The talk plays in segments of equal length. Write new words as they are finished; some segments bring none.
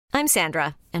I'm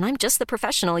Sandra, and I'm just the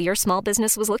professional your small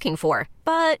business was looking for.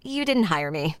 But you didn't hire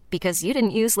me because you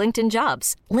didn't use LinkedIn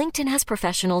Jobs. LinkedIn has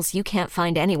professionals you can't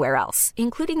find anywhere else,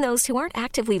 including those who aren't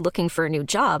actively looking for a new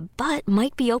job, but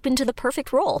might be open to the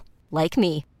perfect role, like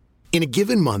me. In a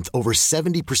given month, over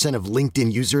 70% of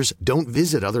LinkedIn users don't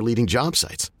visit other leading job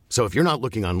sites. So if you're not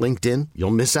looking on LinkedIn,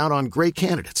 you'll miss out on great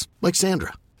candidates like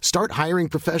Sandra. Start hiring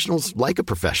professionals like a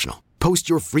professional. Post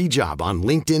your free job on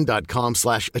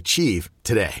linkedin.com/achieve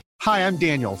today. Hi, I'm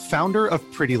Daniel, founder of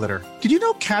Pretty Litter. Did you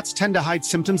know cats tend to hide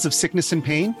symptoms of sickness and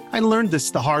pain? I learned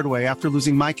this the hard way after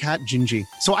losing my cat, Gingy.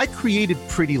 So I created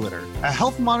Pretty Litter, a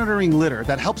health monitoring litter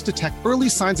that helps detect early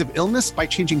signs of illness by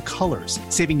changing colors,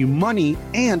 saving you money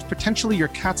and potentially your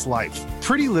cat's life.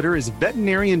 Pretty Litter is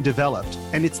veterinarian developed,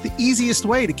 and it's the easiest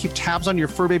way to keep tabs on your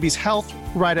fur baby's health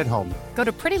right at home. Go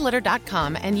to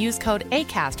prettylitter.com and use code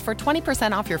ACAST for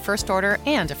 20% off your first order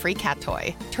and a free cat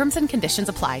toy. Terms and conditions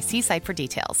apply. See site for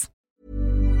details.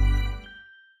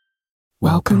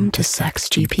 Welcome to Sex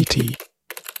GPT.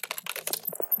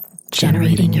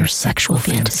 Generating your sexual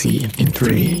fantasy in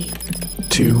 3,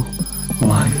 2,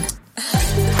 1.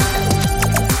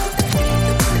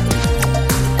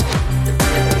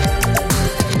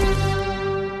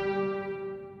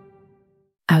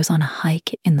 I was on a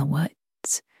hike in the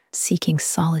woods, seeking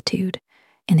solitude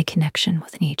and a connection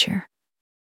with nature.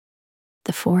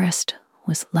 The forest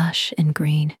was lush and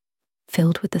green,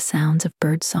 filled with the sounds of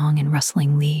birdsong and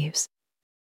rustling leaves.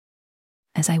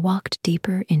 As I walked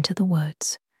deeper into the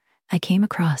woods, I came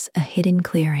across a hidden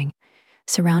clearing,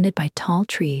 surrounded by tall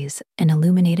trees and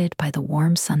illuminated by the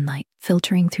warm sunlight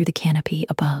filtering through the canopy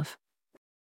above.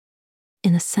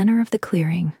 In the center of the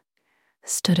clearing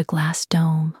stood a glass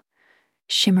dome,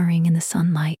 shimmering in the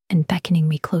sunlight and beckoning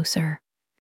me closer.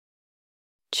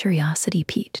 Curiosity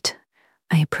piqued,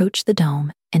 I approached the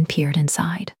dome and peered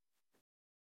inside.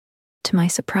 To my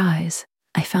surprise,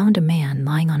 I found a man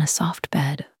lying on a soft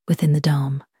bed within the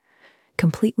dome,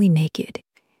 completely naked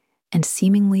and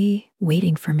seemingly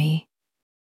waiting for me.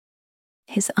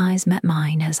 His eyes met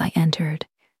mine as I entered,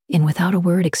 and without a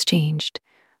word exchanged,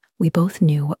 we both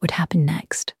knew what would happen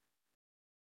next.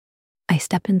 I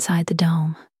stepped inside the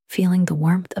dome, feeling the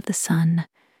warmth of the sun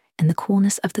and the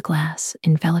coolness of the glass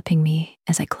enveloping me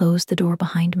as I closed the door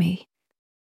behind me.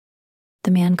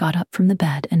 The man got up from the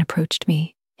bed and approached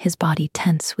me, his body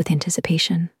tense with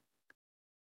anticipation.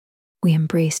 We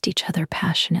embraced each other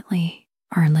passionately,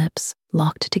 our lips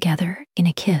locked together in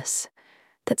a kiss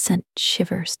that sent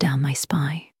shivers down my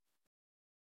spine.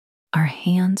 Our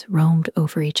hands roamed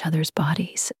over each other's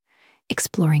bodies,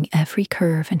 exploring every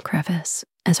curve and crevice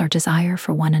as our desire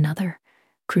for one another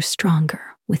grew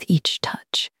stronger with each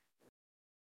touch.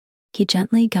 He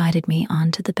gently guided me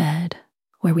onto the bed,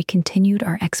 where we continued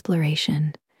our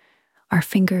exploration, our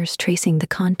fingers tracing the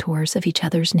contours of each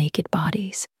other's naked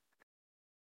bodies.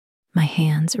 My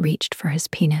hands reached for his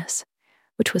penis,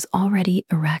 which was already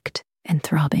erect and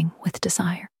throbbing with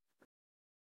desire.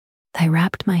 I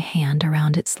wrapped my hand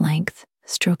around its length,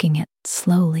 stroking it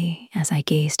slowly as I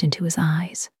gazed into his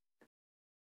eyes.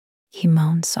 He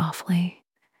moaned softly,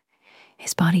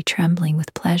 his body trembling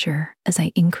with pleasure as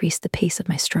I increased the pace of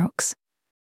my strokes.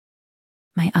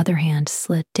 My other hand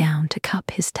slid down to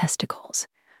cup his testicles,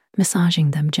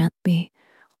 massaging them gently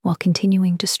while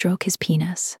continuing to stroke his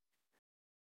penis.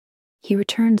 He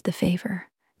returned the favor,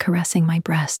 caressing my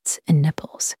breasts and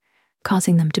nipples,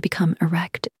 causing them to become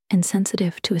erect and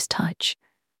sensitive to his touch.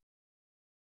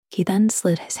 He then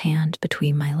slid his hand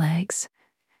between my legs,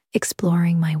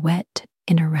 exploring my wet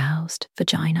and aroused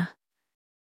vagina.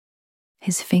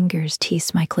 His fingers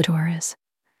teased my clitoris,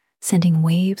 sending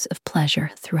waves of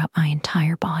pleasure throughout my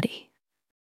entire body.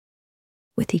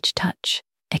 With each touch,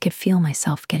 I could feel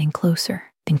myself getting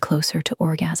closer and closer to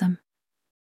orgasm.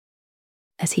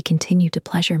 As he continued to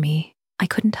pleasure me, I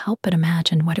couldn't help but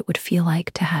imagine what it would feel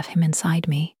like to have him inside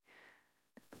me.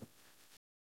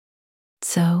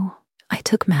 So, I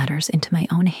took matters into my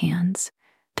own hands,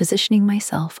 positioning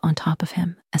myself on top of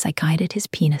him as I guided his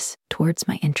penis towards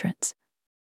my entrance.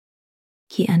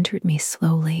 He entered me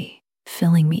slowly,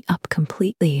 filling me up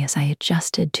completely as I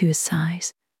adjusted to his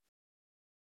size.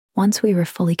 Once we were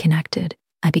fully connected,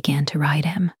 I began to ride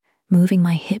him, moving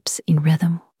my hips in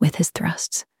rhythm with his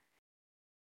thrusts.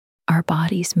 Our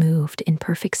bodies moved in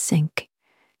perfect sync,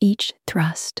 each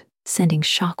thrust sending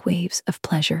shock waves of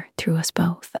pleasure through us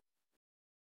both.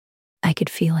 I could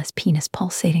feel his penis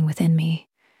pulsating within me,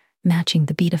 matching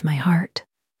the beat of my heart.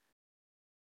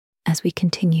 As we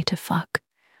continued to fuck,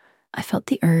 I felt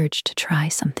the urge to try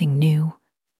something new.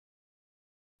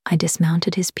 I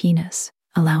dismounted his penis,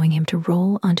 allowing him to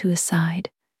roll onto his side.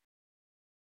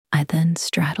 I then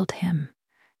straddled him,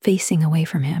 facing away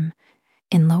from him,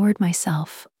 and lowered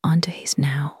myself onto his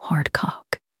now hard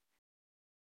cock.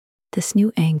 This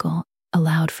new angle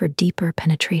allowed for deeper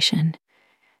penetration,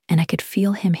 and I could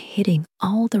feel him hitting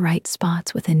all the right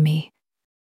spots within me.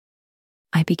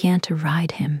 I began to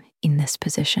ride him in this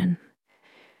position,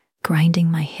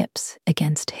 grinding my hips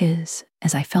against his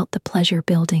as I felt the pleasure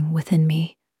building within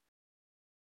me.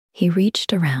 He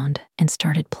reached around and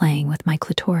started playing with my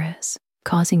clitoris,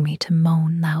 causing me to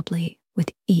moan loudly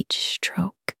with each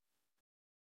stroke.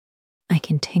 I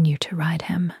continued to ride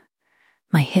him,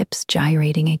 my hips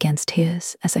gyrating against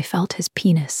his as I felt his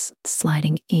penis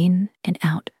sliding in and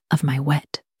out of my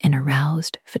wet and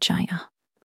aroused vagina.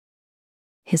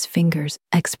 His fingers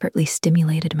expertly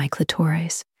stimulated my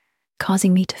clitoris,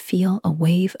 causing me to feel a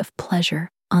wave of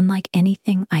pleasure unlike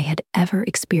anything I had ever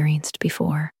experienced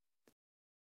before.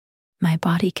 My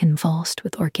body convulsed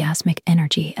with orgasmic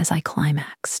energy as I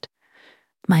climaxed,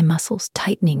 my muscles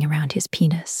tightening around his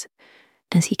penis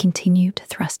as he continued to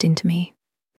thrust into me.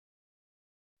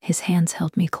 His hands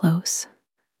held me close,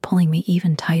 pulling me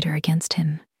even tighter against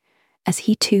him, as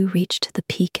he too reached the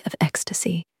peak of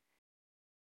ecstasy.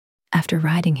 After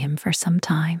riding him for some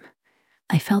time,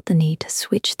 I felt the need to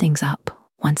switch things up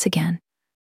once again.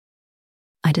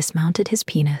 I dismounted his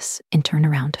penis and turned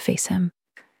around to face him.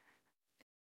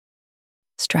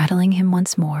 Straddling him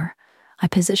once more, I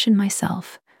positioned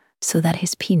myself so that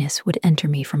his penis would enter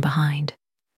me from behind.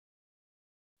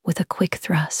 With a quick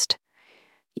thrust,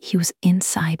 he was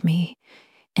inside me,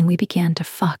 and we began to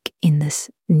fuck in this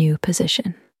new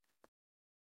position.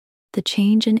 The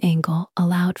change in angle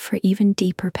allowed for even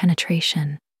deeper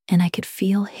penetration, and I could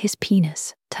feel his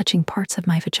penis touching parts of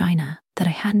my vagina that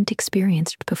I hadn't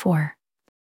experienced before.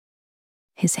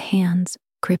 His hands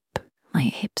gripped my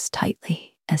hips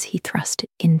tightly as he thrust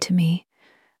into me,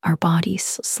 our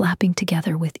bodies slapping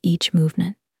together with each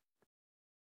movement.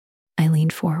 I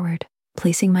leaned forward,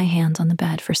 placing my hands on the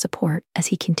bed for support as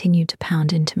he continued to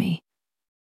pound into me.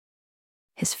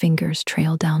 His fingers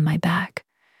trailed down my back,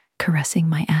 caressing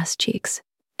my ass cheeks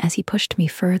as he pushed me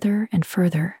further and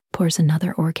further towards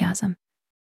another orgasm.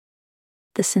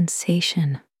 The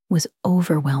sensation was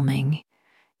overwhelming,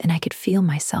 and I could feel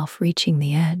myself reaching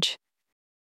the edge.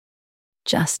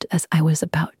 Just as I was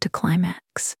about to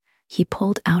climax, he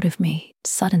pulled out of me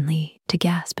suddenly to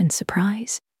gasp in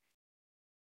surprise.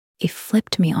 He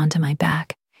flipped me onto my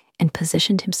back and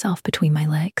positioned himself between my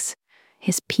legs,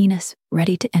 his penis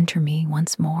ready to enter me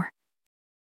once more.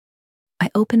 I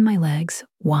opened my legs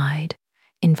wide,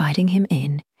 inviting him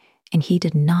in, and he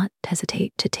did not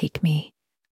hesitate to take me.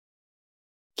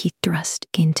 He thrust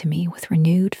into me with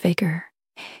renewed vigor,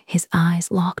 his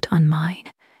eyes locked on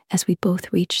mine as we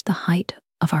both reached the height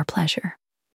of our pleasure.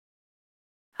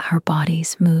 Our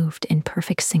bodies moved in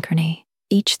perfect synchrony,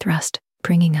 each thrust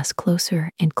bringing us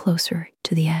closer and closer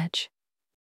to the edge.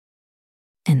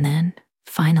 And then,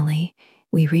 finally,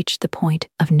 we reached the point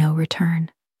of no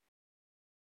return.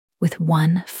 With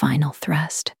one final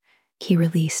thrust, he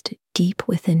released deep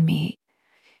within me,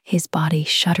 his body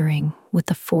shuddering with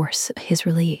the force of his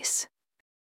release.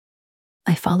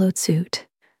 I followed suit,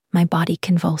 my body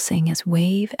convulsing as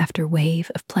wave after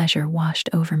wave of pleasure washed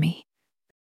over me.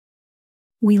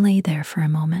 We lay there for a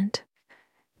moment,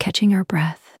 catching our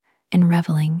breath and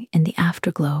reveling in the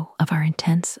afterglow of our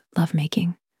intense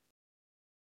lovemaking.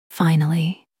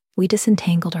 Finally, we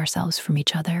disentangled ourselves from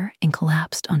each other and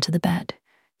collapsed onto the bed,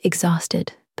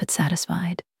 exhausted but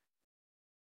satisfied.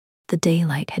 The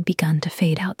daylight had begun to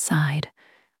fade outside,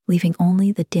 leaving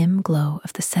only the dim glow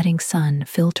of the setting sun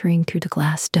filtering through the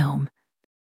glass dome.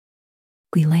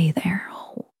 We lay there,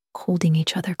 holding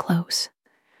each other close,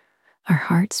 our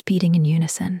hearts beating in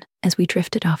unison as we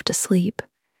drifted off to sleep,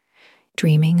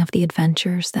 dreaming of the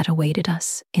adventures that awaited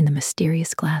us in the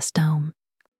mysterious glass dome.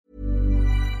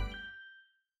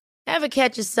 Ever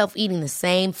catch yourself eating the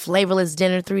same flavorless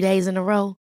dinner 3 days in a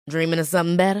row? Dreaming of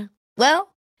something better?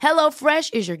 Well,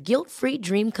 HelloFresh is your guilt-free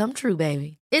dream come true,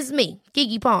 baby. It's me,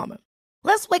 Keke Palmer.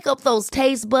 Let's wake up those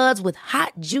taste buds with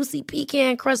hot, juicy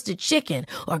pecan-crusted chicken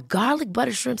or garlic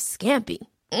butter shrimp scampi.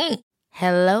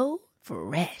 Hello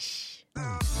Fresh.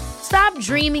 Stop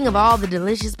dreaming of all the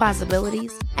delicious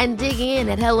possibilities and dig in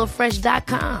at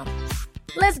HelloFresh.com.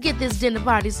 Let's get this dinner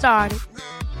party started.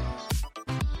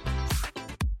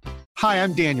 Hi,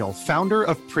 I'm Daniel, founder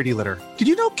of Pretty Litter. Did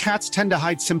you know cats tend to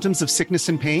hide symptoms of sickness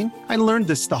and pain? I learned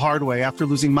this the hard way after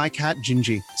losing my cat,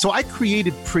 Gingy. So I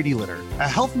created Pretty Litter, a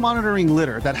health monitoring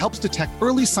litter that helps detect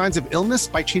early signs of illness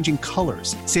by changing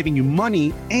colors, saving you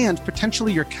money and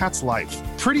potentially your cat's life.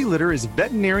 Pretty Litter is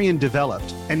veterinarian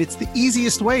developed, and it's the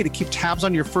easiest way to keep tabs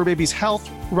on your fur baby's health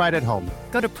right at home.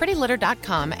 Go to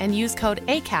prettylitter.com and use code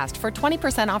ACAST for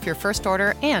 20% off your first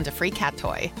order and a free cat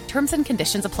toy. Terms and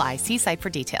conditions apply. See site for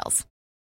details.